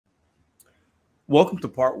Welcome to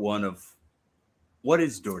part one of what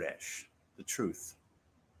is DoorDash? The truth.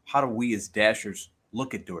 How do we as Dashers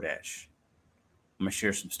look at DoorDash? I'm going to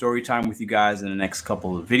share some story time with you guys in the next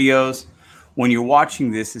couple of videos. When you're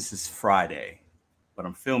watching this is Friday, but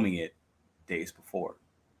I'm filming it days before.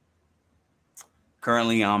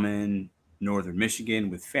 Currently, I'm in northern Michigan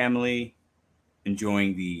with family,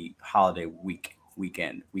 enjoying the holiday week,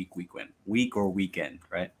 or weekend,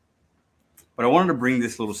 right? But I wanted to bring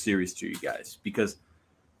this little series to you guys because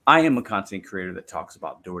I am a content creator that talks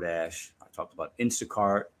about DoorDash. I talked about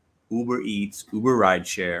Instacart, Uber Eats, Uber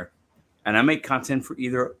Rideshare, and I make content for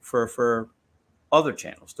for other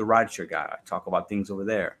channels. The Rideshare guy, I talk about things over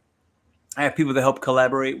there. I have people that help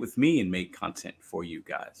collaborate with me and make content for you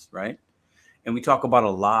guys, right? And we talk about a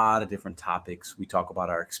lot of different topics. We talk about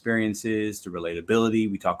our experiences, the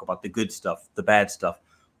relatability. We talk about the good stuff, the bad stuff.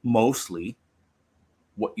 Mostly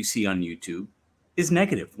what you see on YouTube is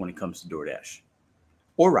negative when it comes to DoorDash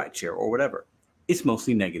or rideshare or whatever. It's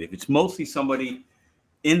mostly negative. It's mostly somebody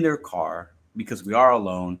in their car because we are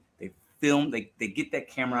alone. They get that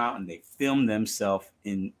camera out and they film themselves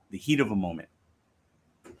in the heat of a moment.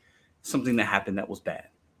 Something that happened that was bad.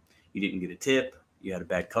 You didn't get a tip. You had a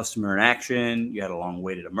bad customer interaction. You had a long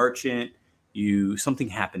wait at a merchant. Something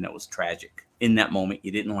happened that was tragic. In that moment,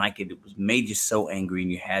 you didn't like it. It made you so angry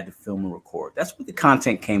and you had to film and record. That's where the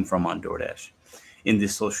content came from on DoorDash in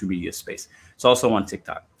this social media space. It's also on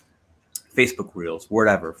TikTok, Facebook Reels,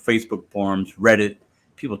 whatever, Facebook forums, Reddit.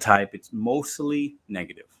 People type. It's mostly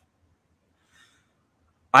negative.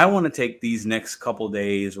 I want to take these next couple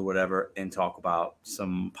days or whatever and talk about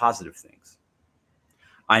some positive things.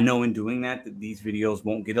 I know in doing that these videos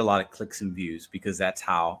won't get a lot of clicks and views because that's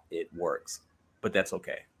how it works, but that's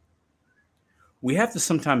okay. We have to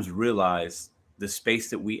sometimes realize the space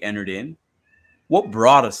that we entered in, what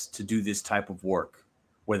brought us to do this type of work,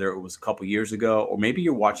 whether it was a couple years ago, or maybe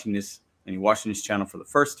you're watching this and you're watching this channel for the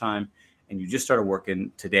first time and you just started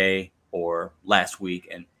working today or last week,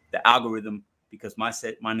 and the algorithm, because my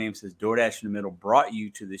name says DoorDash in the middle, brought you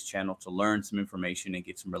to this channel to learn some information and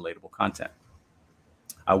get some relatable content.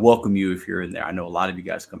 I welcome you if you're in there. I know a lot of you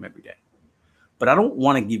guys come every day, but I don't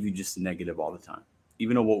want to give you just the negative all the time,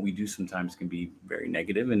 even though what we do sometimes can be very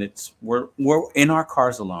negative, and we're in our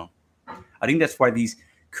cars alone. I think that's why these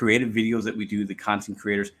creative videos that we do, the content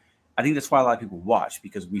creators, I think that's why a lot of people watch,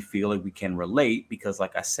 because we feel like we can relate, because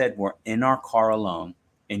like I said, we're in our car alone,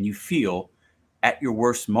 and you feel at your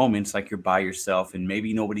worst moments like you're by yourself and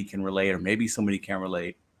maybe nobody can relate or maybe somebody can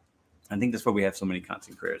relate. I think that's why we have so many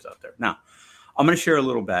content creators out there. Now, I'm going to share a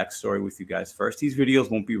little backstory with you guys first. These videos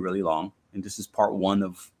won't be really long, and this is part one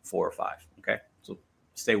of 4 or 5, okay? So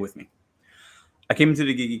stay with me. I came into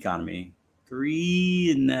the gig economy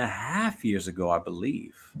 3.5 years ago, I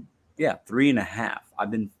believe. Yeah, 3.5. I've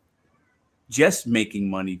been just making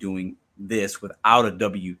money doing this without a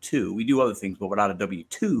W-2. We do other things, but without a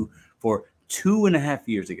W-2 for 2.5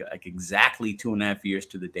 years ago, like exactly 2.5 years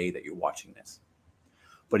to the day that you're watching this.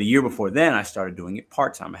 But a year before then, I started doing it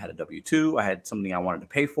part-time. I had a W-2. I had something I wanted to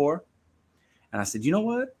pay for. And I said, you know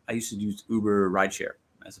what? I used to use Uber rideshare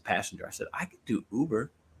as a passenger. I said, I could do Uber.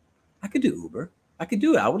 I could do it.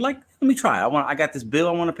 Let me try. I got this bill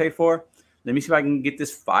I want to pay for. Let me see if I can get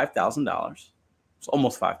this $5,000. It's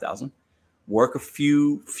almost $5,000. Work a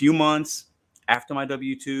few months after my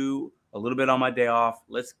W-2, a little bit on my day off.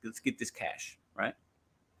 Let's get this cash, right?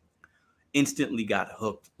 Instantly got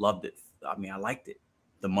hooked. Loved it. I mean, I liked it.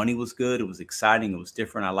 The money was good. It was exciting. It was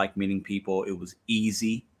different. I liked meeting people. It was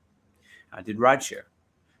easy. I did rideshare.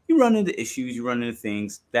 You run into issues. You run into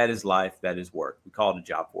things. That is life. That is work. We call it a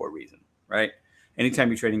job for a reason, right? Anytime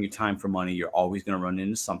you're trading your time for money, you're always going to run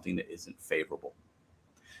into something that isn't favorable.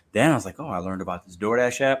 Then I was like, I learned about this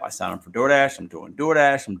DoorDash app. I signed up for DoorDash. I'm doing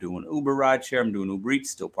DoorDash. I'm doing Uber rideshare. I'm doing Uber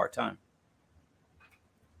Eats, still part-time.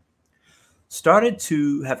 Started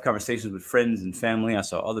to have conversations with friends and family. I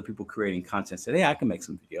saw other people creating content. Said, hey, I can make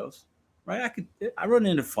some videos, right? I run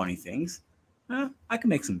into funny things. I can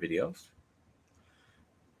make some videos.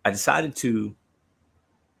 I decided to,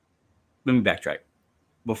 let me backtrack.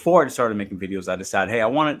 Before I started making videos, I decided, hey, I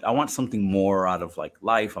want something more out of like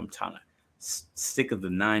life. I'm trying to stick of the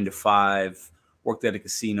 9 to 5, worked at a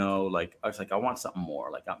casino. Like I was like, I want something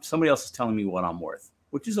more. Like somebody else is telling me what I'm worth,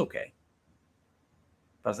 which is okay.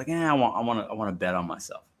 But I was like, I want to bet on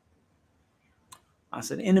myself. I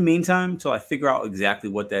said, in the meantime, until I figure out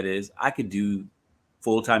exactly what that is, I could do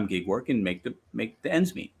full-time gig work and make the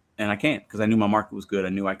ends meet. And I can't, because I knew my market was good. I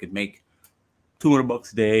knew I could make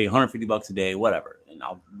 $200 a day, $150 a day, whatever. And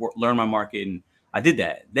I'll learn my market. And I did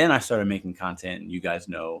that. Then I started making content, and you guys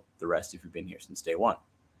know the rest if you've been here since day one.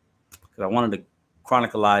 Because I wanted to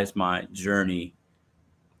chronicalized my journey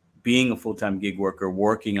being a full-time gig worker,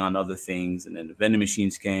 working on other things. And then the vending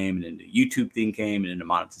machines came, and then the YouTube thing came, and then the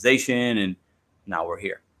monetization. And now we're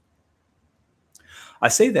here. I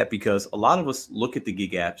say that because a lot of us look at the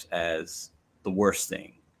gig apps as the worst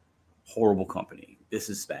thing. Horrible company. This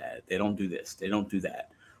is bad. They don't do this. They don't do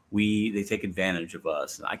that. They take advantage of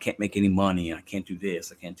us. And I can't make any money. And I can't do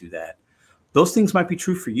this. I can't do that. Those things might be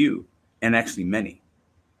true for you, and actually many.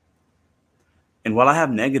 And while I have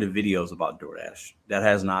negative videos about DoorDash, that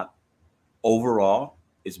has not, overall,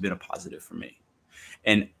 it's been a positive for me.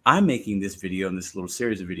 And I'm making this video in this little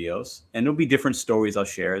series of videos, and there'll be different stories I'll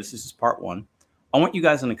share. This is part one. I want you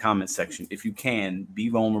guys in the comment section, if you can, be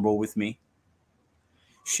vulnerable with me.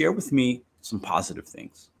 Share with me some positive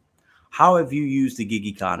things. How have you used the gig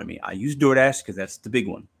economy? I use DoorDash because that's the big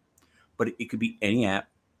one, but it could be any app,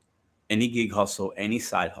 any gig hustle, any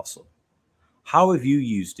side hustle. How have you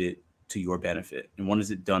used it to your benefit? And what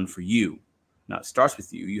has it done for you? Now, it starts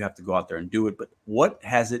with you. You have to go out there and do it. But what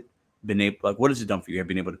has it been able, like, what has it done for you? Have you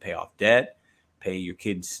been able to pay off debt, pay your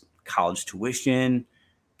kids' college tuition,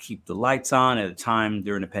 keep the lights on at a time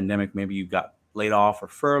during the pandemic? Maybe you got laid off or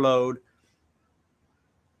furloughed.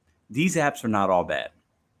 These apps are not all bad.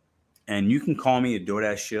 And you can call me a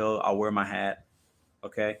DoorDash shill. I'll wear my hat.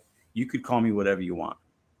 Okay. You could call me whatever you want.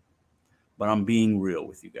 But I'm being real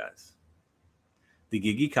with you guys. The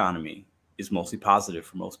gig economy is mostly positive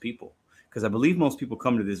for most people, because I believe most people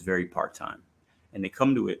come to this very part-time, and they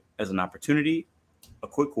come to it as an opportunity, a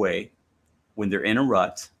quick way when they're in a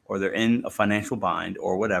rut or they're in a financial bind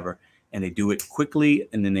or whatever, and they do it quickly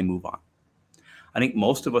and then they move on. I think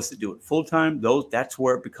most of us that do it full-time, that's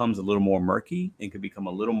where it becomes a little more murky and could become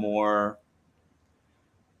a little more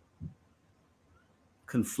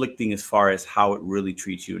conflicting as far as how it really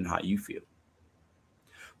treats you and how you feel.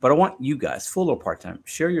 But I want you guys, full or part-time,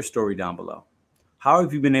 share your story down below. How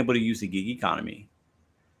have you been able to use the gig economy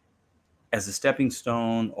as a stepping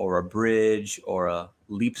stone or a bridge or a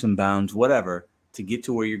leaps and bounds, whatever, to get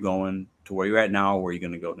to where you're going, to where you're at now, or where you're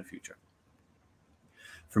going to go in the future?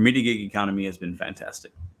 For me, the gig economy has been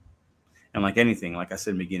fantastic. And like anything, like I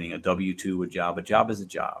said in the beginning, a W-2, a job is a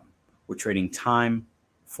job. We're trading time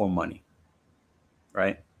for money,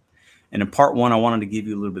 right? And in part one, I wanted to give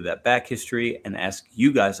you a little bit of that back history and ask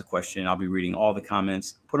you guys a question. I'll be reading all the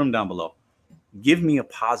comments. Put them down below. Give me a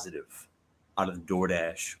positive out of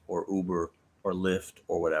DoorDash or Uber or Lyft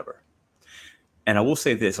or whatever. And I will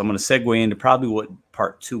say this. I'm going to segue into probably what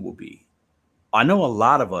part two will be. I know a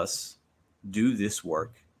lot of us do this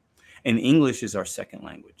work, and English is our second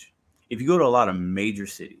language. If you go to a lot of major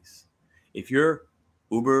cities, if your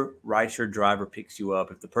Uber rideshare driver picks you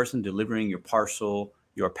up, if the person delivering your parcel,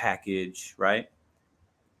 your package, right?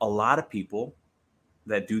 A lot of people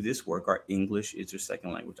that do this work are English is their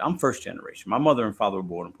second language. I'm first generation. My mother and father were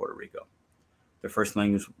born in Puerto Rico. Their first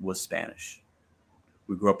language was Spanish.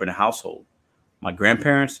 We grew up in a household. My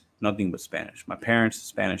grandparents, nothing but Spanish. My parents,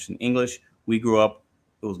 Spanish and English. We grew up,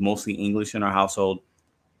 it was mostly English in our household.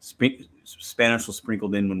 Spanish was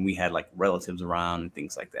sprinkled in when we had like relatives around and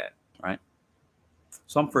things like that, right?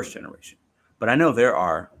 So I'm first generation. But I know there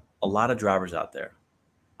are a lot of drivers out there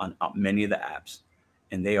on many of the apps,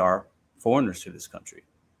 and they are foreigners to this country.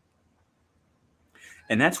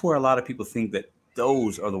 And that's where a lot of people think that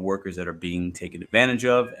those are the workers that are being taken advantage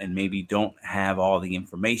of and maybe don't have all the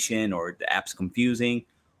information or the app's confusing.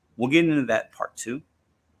 We'll get into that part two.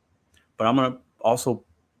 But I'm going to also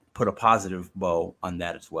put a positive bow on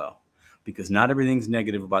that as well, because not everything's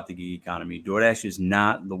negative about the gig economy. DoorDash is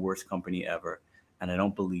not the worst company ever, and I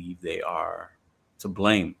don't believe they are to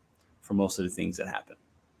blame for most of the things that happen.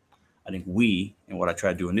 I think and what I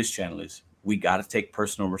try to do in this channel is we got to take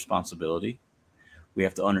personal responsibility. We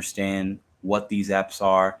have to understand what these apps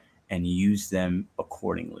are and use them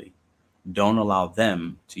accordingly. Don't allow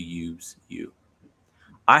them to use you.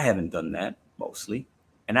 I haven't done that mostly,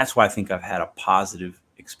 and that's why I think I've had a positive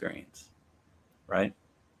experience, right?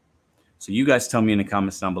 So you guys tell me in the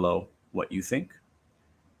comments down below what you think,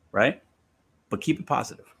 right? But keep it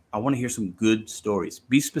positive. I want to hear some good stories.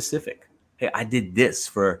 Be specific. Hey, I did this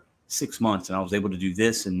for 6 months and I was able to do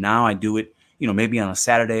this, and now I do it, maybe on a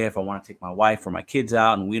Saturday if I want to take my wife or my kids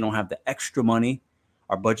out and we don't have the extra money.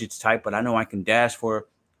 Our budget's tight, but I know I can dash for a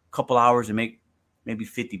couple hours and make maybe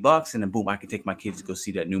 $50, and then boom, I can take my kids to go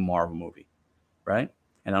see that new Marvel movie, right?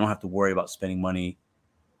 And I don't have to worry about spending money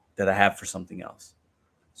that I have for something else.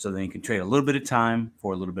 So then you can trade a little bit of time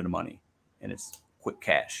for a little bit of money, and it's quick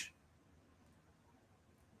cash.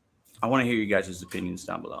 I want to hear you guys' opinions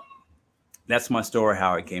down below. That's my story,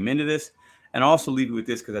 how I came into this. And I'll also leave you with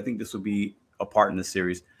this, because I think this will be a part in the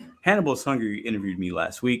series. Hannibal is Hungry interviewed me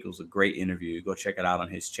last week. It was a great interview. Go check it out on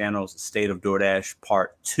his channel. It's the State of DoorDash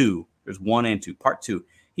Part 2. There's 1 and 2. Part 2.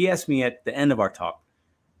 He asked me at the end of our talk,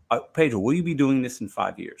 Pedro, will you be doing this in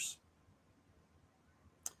 5 years?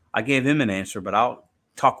 I gave him an answer, but I'll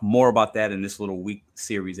talk more about that in this little week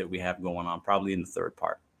series that we have going on, probably in the 3rd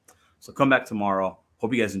part. So come back tomorrow.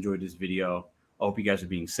 Hope you guys enjoyed this video. I hope you guys are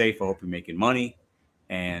being safe. I hope you're making money.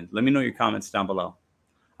 And let me know your comments down below.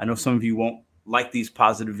 I know some of you won't like these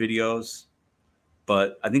positive videos,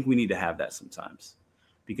 but I think we need to have that sometimes.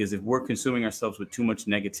 Because if we're consuming ourselves with too much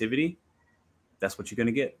negativity, that's what you're going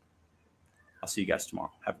to get. I'll see you guys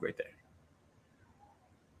tomorrow. Have a great day.